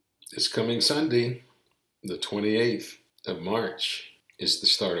This coming Sunday, the 28th of March, is the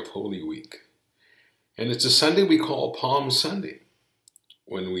start of Holy Week. And it's a Sunday we call Palm Sunday,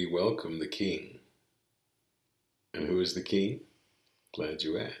 when we welcome the King. And who is the King? Glad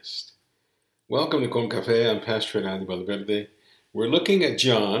you asked. Welcome to Con Café. I'm Pastor Randy Valverde. We're looking at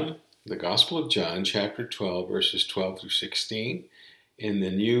John, the Gospel of John, chapter 12, verses 12 through 16, in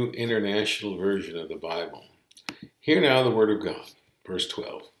the New International Version of the Bible. Hear now the Word of God, verse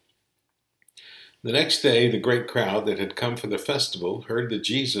 12. The next day, the great crowd that had come for the festival heard that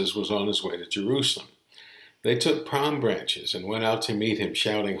Jesus was on his way to Jerusalem. They took palm branches and went out to meet him,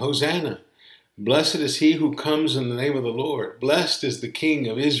 shouting, "Hosanna! Blessed is he who comes in the name of the Lord. Blessed is the King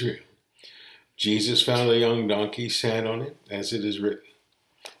of Israel." Jesus found a young donkey, sat on it, as it is written,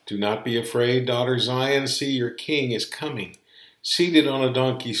 "Do not be afraid, daughter Zion. See, your king is coming, seated on a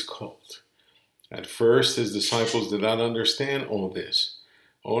donkey's colt." At first, his disciples did not understand all this.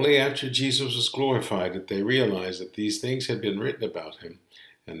 Only after Jesus was glorified did they realize that these things had been written about him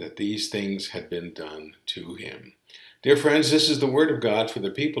and that these things had been done to him. Dear friends, this is the word of God for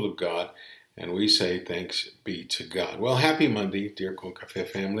the people of God, and we say thanks be to God. Well, happy Monday, dear Con Café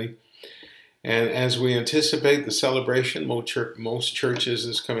family. And as we anticipate the celebration most churches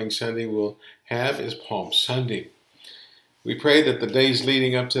this coming Sunday will have is Palm Sunday. We pray that the days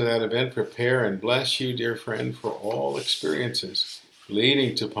leading up to that event prepare and bless you, dear friend, for all experiences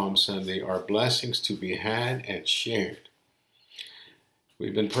leading to Palm Sunday are blessings to be had and shared.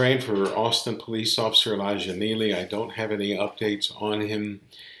 We've been praying for Austin Police Officer Elijah Neely. I don't have any updates on him.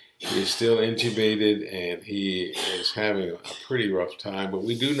 He is still intubated and he is having a pretty rough time. But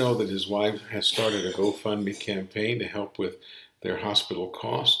we do know that his wife has started a GoFundMe campaign to help with their hospital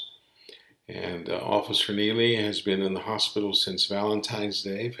costs. And Officer Neely has been in the hospital since Valentine's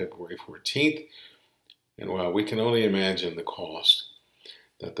Day, February 14th. And well, we can only imagine the cost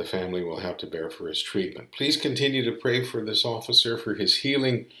that the family will have to bear for his treatment. Please continue to pray for this officer, for his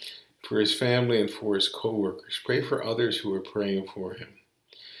healing, for his family, and for his co-workers. Pray for others who are praying for him.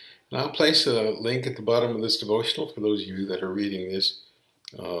 And I'll place a link at the bottom of this devotional for those of you that are reading this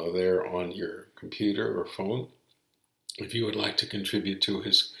there on your computer or phone, if you would like to contribute to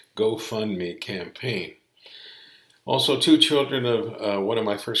his GoFundMe campaign. Also, two children of one of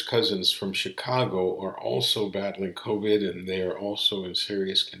my first cousins from Chicago are also battling COVID, and they are also in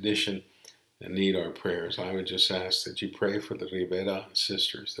serious condition and need our prayers. I would just ask that you pray for the Rivera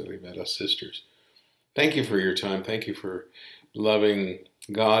sisters. Thank you for your time. Thank you for loving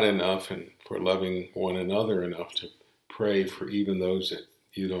God enough and for loving one another enough to pray for even those that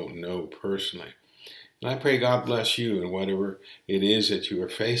you don't know personally. And I pray God bless you in whatever it is that you are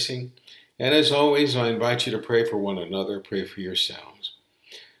facing. And as always, I invite you to pray for one another, pray for yourselves.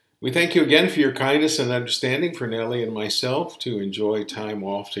 We thank you again for your kindness and understanding for Nellie and myself to enjoy time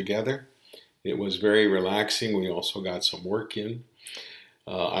off together. It was very relaxing. We also got some work in.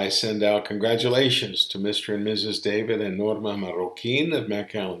 I send out congratulations to Mr. and Mrs. David and Norma Marroquin of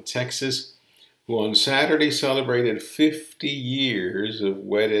McAllen, Texas, who on Saturday celebrated 50 years of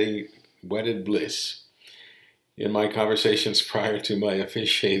wedded bliss. In my conversations prior to my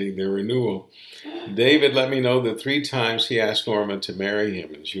officiating their renewal, David let me know that 3 times he asked Norma to marry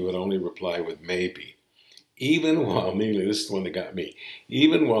him, and she would only reply with maybe. Even while kneeling, this is the one that got me,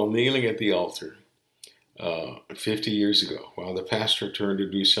 even while kneeling at the altar 50 years ago, while the pastor turned to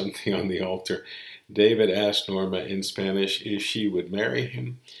do something on the altar, David asked Norma in Spanish if she would marry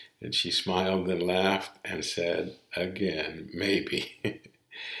him, and she smiled and laughed and said again, maybe.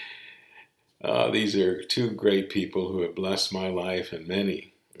 These are two great people who have blessed my life and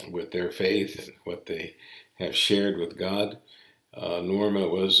many with their faith and what they have shared with God. Norma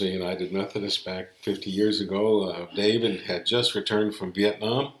was a United Methodist back 50 years ago. David had just returned from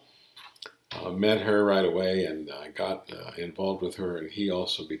Vietnam. Met her right away and got involved with her, and he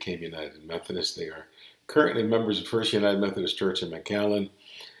also became United Methodist. They are currently members of First United Methodist Church in McAllen.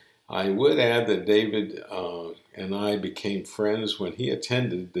 I would add that David and I became friends when he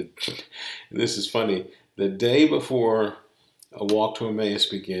attended, this is funny, the day before a walk to Emmaus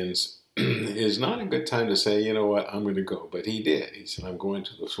begins is not a good time to say, you know what, I'm going to go. But he did. He said, I'm going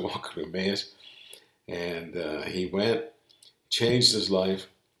to this walk to Emmaus. And he went, changed his life.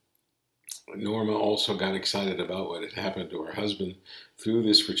 Norma also got excited about what had happened to her husband through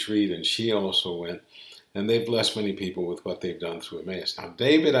this retreat, and she also went. And they've blessed many people with what they've done through Emmaus. Now,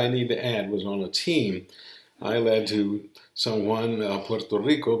 David, I need to add, was on a team I led to San Juan, Puerto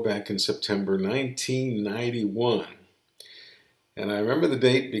Rico back in September 1991. And I remember the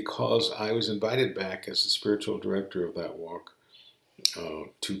date because I was invited back as the spiritual director of that walk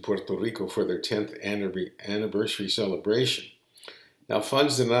to Puerto Rico for their 10th anniversary celebration. Now,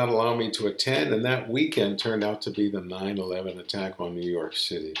 funds did not allow me to attend, and that weekend turned out to be the 9/11 attack on New York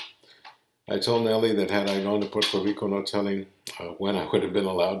City. I told Nellie that had I gone to Puerto Rico, no telling when I would have been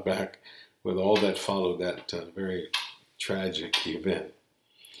allowed back with all that followed that very tragic event.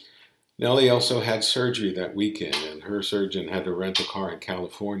 Nellie also had surgery that weekend, and her surgeon had to rent a car in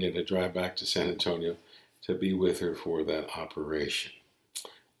California to drive back to San Antonio to be with her for that operation.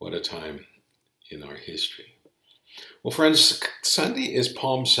 What a time in our history. Well, friends, Sunday is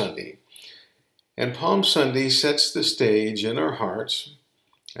Palm Sunday, and Palm Sunday sets the stage in our hearts,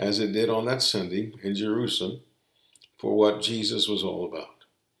 as it did on that Sunday in Jerusalem, for what Jesus was all about.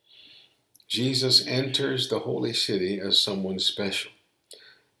 Jesus enters the holy city as someone special.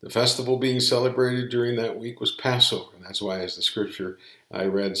 The festival being celebrated during that week was Passover, and that's why, as the scripture I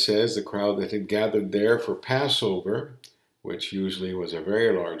read says, the crowd that had gathered there for Passover, which usually was a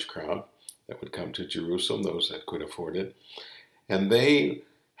very large crowd that would come to Jerusalem, those that could afford it, and they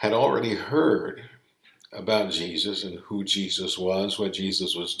had already heard about Jesus and who Jesus was, what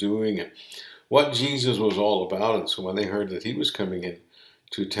Jesus was doing, and what Jesus was all about. And so when they heard that he was coming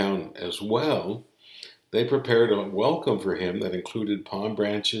into town as well, they prepared a welcome for him that included palm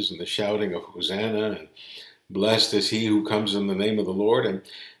branches and the shouting of Hosanna and blessed is he who comes in the name of the Lord. And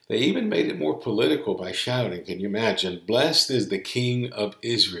they even made it more political by shouting, can you imagine? Blessed is the King of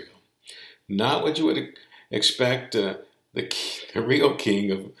Israel. Not what you would expect the real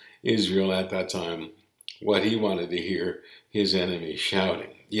king of Israel at that time, what he wanted to hear his enemies shouting.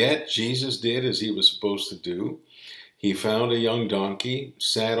 Yet Jesus did as he was supposed to do. He found a young donkey,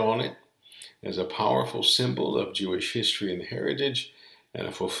 sat on it as a powerful symbol of Jewish history and heritage, and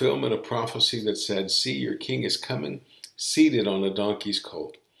a fulfillment of prophecy that said, see, your king is coming, seated on a donkey's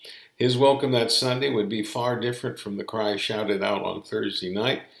colt. His welcome that Sunday would be far different from the cry shouted out on Thursday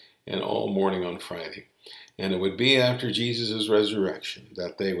night and all morning on Friday. And it would be after Jesus' resurrection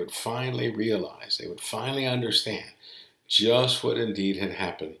that they would finally realize, they would finally understand just what indeed had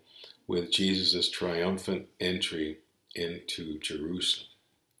happened with Jesus' triumphant entry into Jerusalem.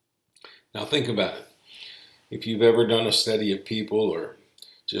 Now think about it. If you've ever done a study of people, or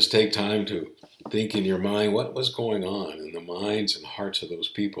just take time to think in your mind what was going on in the minds and hearts of those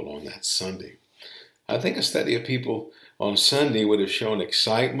people on that Sunday. I think a study of people on Sunday would have shown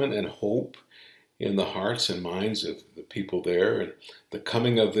excitement and hope in the hearts and minds of the people there, and the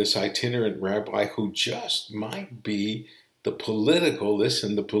coming of this itinerant rabbi who just might be the political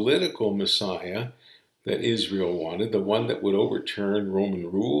Messiah that Israel wanted, the one that would overturn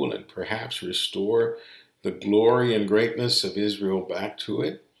Roman rule and perhaps restore the glory and greatness of Israel back to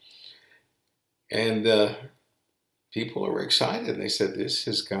it. And people were excited. They said, this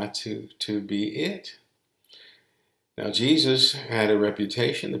has got to be it. Now, Jesus had a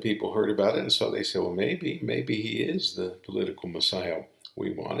reputation. The people heard about it, and so they said, well, maybe he is the political Messiah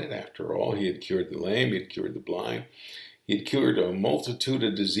we wanted. After all, he had cured the lame, he had cured the blind. He had cured a multitude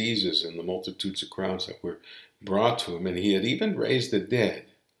of diseases and the multitudes of crowds that were brought to him, and he had even raised the dead.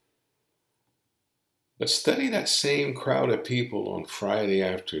 But study that same crowd of people on Friday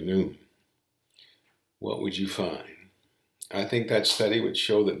afternoon. What would you find? I think that study would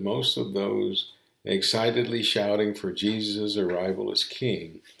show that most of those excitedly shouting for Jesus' arrival as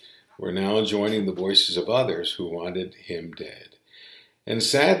king were now joining the voices of others who wanted him dead. And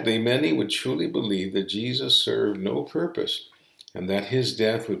sadly, many would truly believe that Jesus served no purpose and that his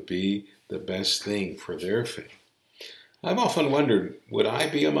death would be the best thing for their faith. I've often wondered, would I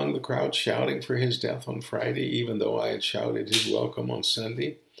be among the crowd shouting for his death on Friday, even though I had shouted his welcome on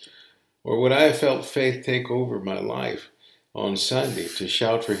Sunday? Or would I have felt faith take over my life on Sunday to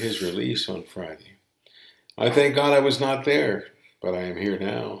shout for his release on Friday? I thank God I was not there, but I am here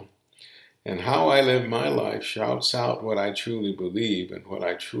now. And how I live my life shouts out what I truly believe and what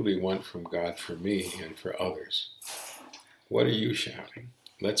I truly want from God for me and for others. What are you shouting?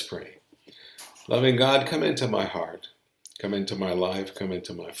 Let's pray. Loving God, come into my heart, come into my life, come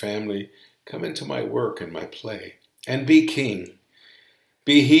into my family, come into my work and my play, and be king.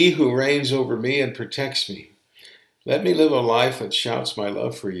 Be he who reigns over me and protects me. Let me live a life that shouts my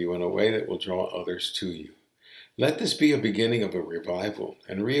love for you in a way that will draw others to you. Let this be a beginning of a revival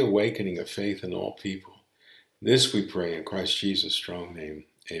and reawakening of faith in all people. This we pray in Christ Jesus' strong name.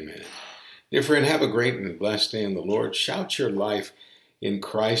 Amen. Dear friend, have a great and blessed day in the Lord. Shout your life in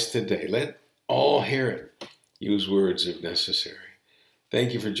Christ today. Let all hear it. Use words if necessary.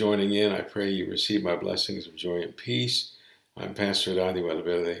 Thank you for joining in. I pray you receive my blessings of joy and peace. I'm Pastor Eladio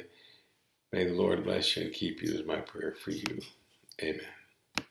Valverde. May the Lord bless you and keep you is my prayer for you. Amen.